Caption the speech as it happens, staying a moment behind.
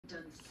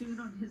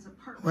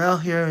Well,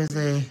 here is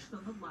a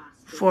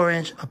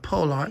 4-inch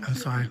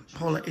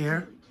Polar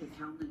Air.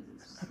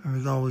 There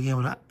we go again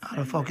with an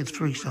out-of-focus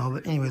freak show.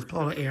 But anyways,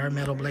 Polar Air,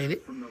 metal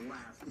bladed,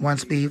 1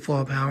 speed,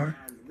 4 power.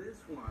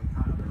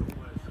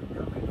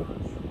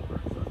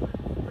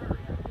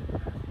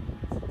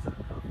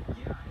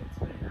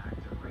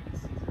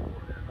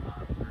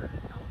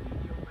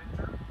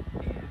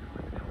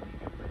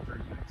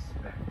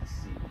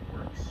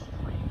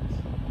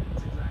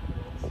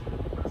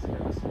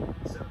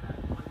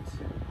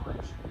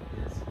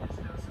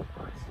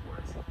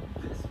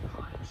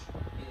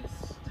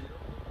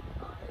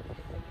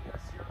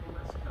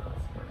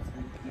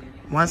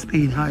 One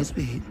speed, high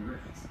speed.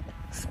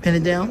 Spin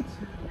it down.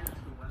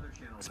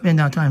 Spin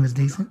down time is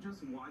decent.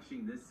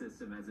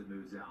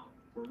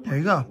 There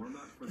you go.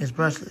 It's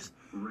brushless.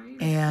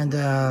 And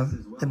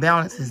the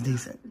balance is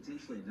decent.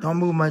 Don't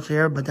move much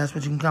here, but that's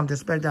what you can come to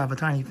expect out of a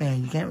tiny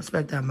fan. You can't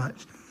expect that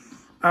much.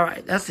 All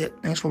right, that's it.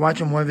 Thanks for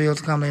watching. More videos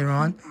to come later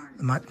on.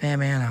 The Monty Fan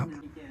Man out.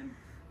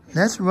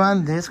 Let's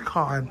run this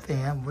car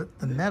fan with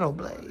the metal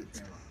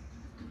blades.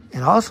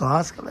 It also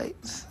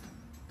oscillates.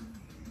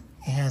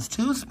 It has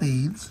 2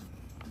 speeds.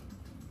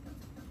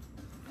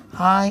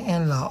 High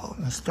and low.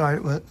 Let's start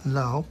it with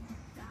low.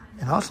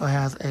 It also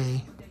has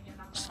a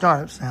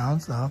startup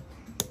sound, so.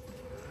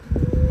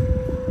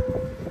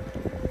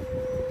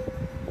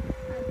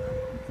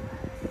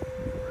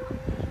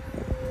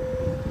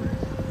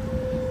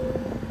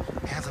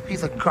 It has a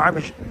piece of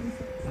garbage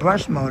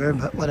brush motor,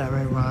 but whatever,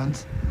 it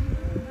runs.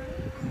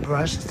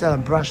 Brush instead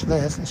of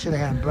brushless. It should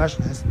have had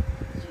brushless.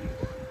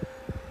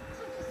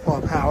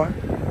 4 power.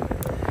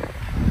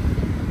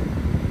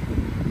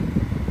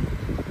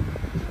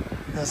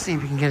 Let's see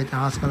if we can get it to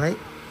oscillate.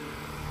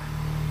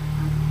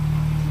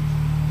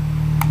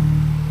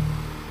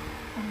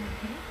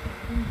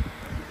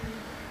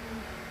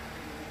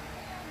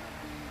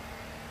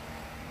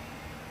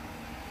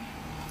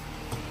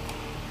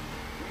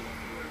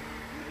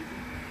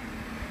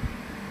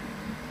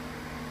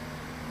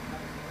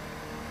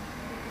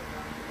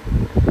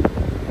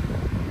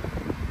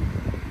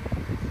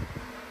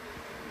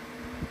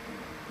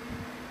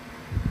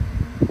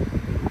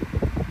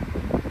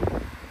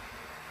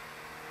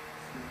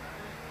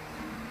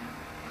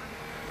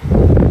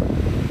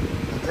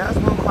 It does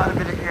move quite a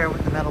bit of air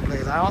with the metal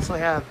blades. I also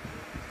have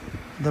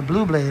the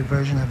blue bladed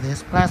version of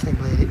this, plastic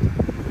bladed.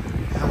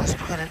 Now let's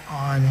put it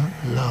on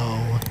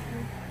low.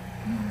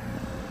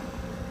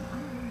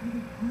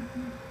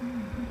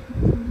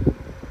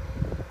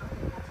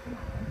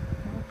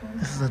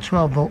 This is a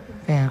 12-volt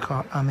fan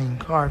car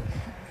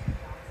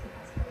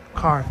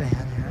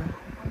fan here.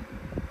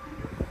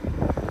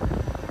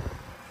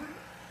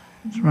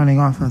 It's running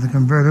off of the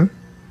converter.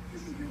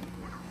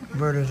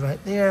 Converter's right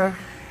there.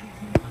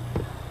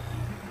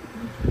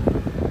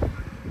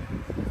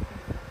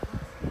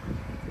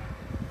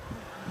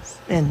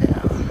 Spin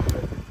down.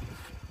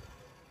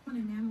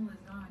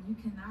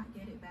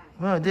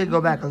 Well, it did go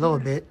back a little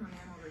bit,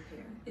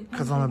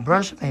 because on a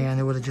brush fan,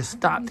 it would have just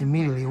stopped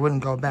immediately. It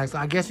wouldn't go back. So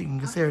I guess you can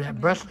consider that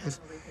brushless.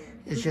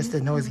 It's just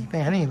a noisy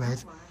fan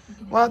anyways.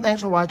 Well,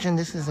 thanks for watching.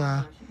 This is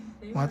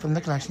one from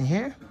the collection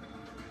here.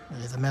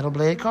 It is a metal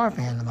blade car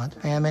fan. The Monty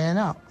Fan Man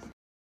out.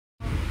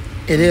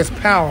 It is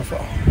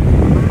powerful.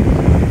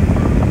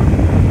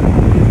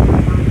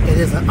 It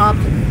is an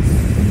Optimus.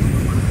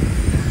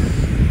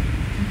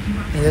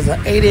 It is an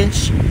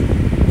 8-inch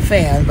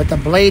fan, but the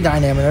blade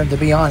diameter, to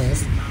be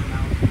honest,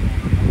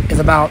 is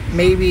about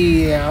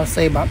maybe, I'll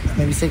say about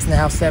maybe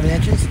 6.5, 7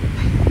 inches.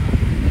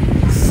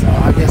 So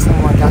I guess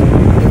someone got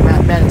their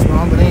mathematics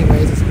wrong, but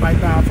anyways, it's quite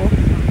powerful.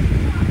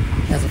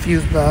 It has a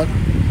fuse plug.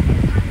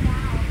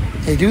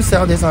 They do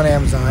sell this on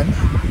Amazon.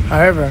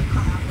 However,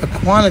 the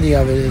quantity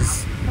of it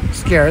is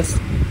scarce.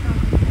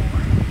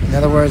 In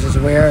other words, it's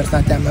rare. It's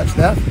not that much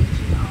left.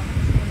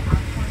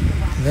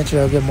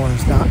 Eventually, I'll get more in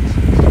stock.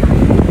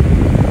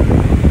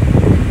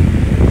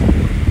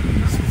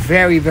 It's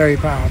very, very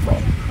powerful.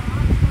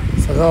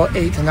 So, little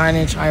 8 to 9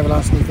 inch high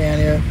velocity fan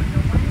here.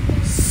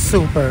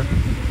 Super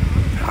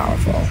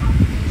powerful.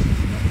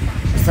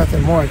 There's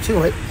nothing more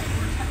to it.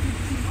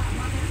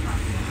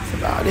 That's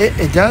about it.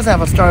 It does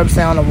have a startup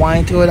sound, a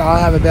whine to it. I'll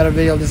have a better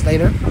video of this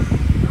later.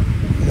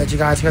 I'll let you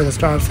guys hear the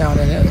startup sound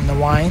in it and the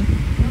whine.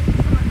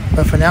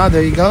 But for now,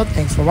 there you go.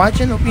 Thanks for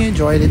watching. Hope you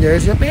enjoyed it.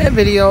 There's your fan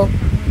video.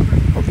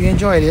 Hope you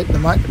enjoyed it. The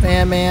Monty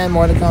Fan Man,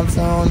 more to come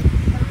soon.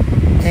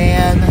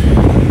 And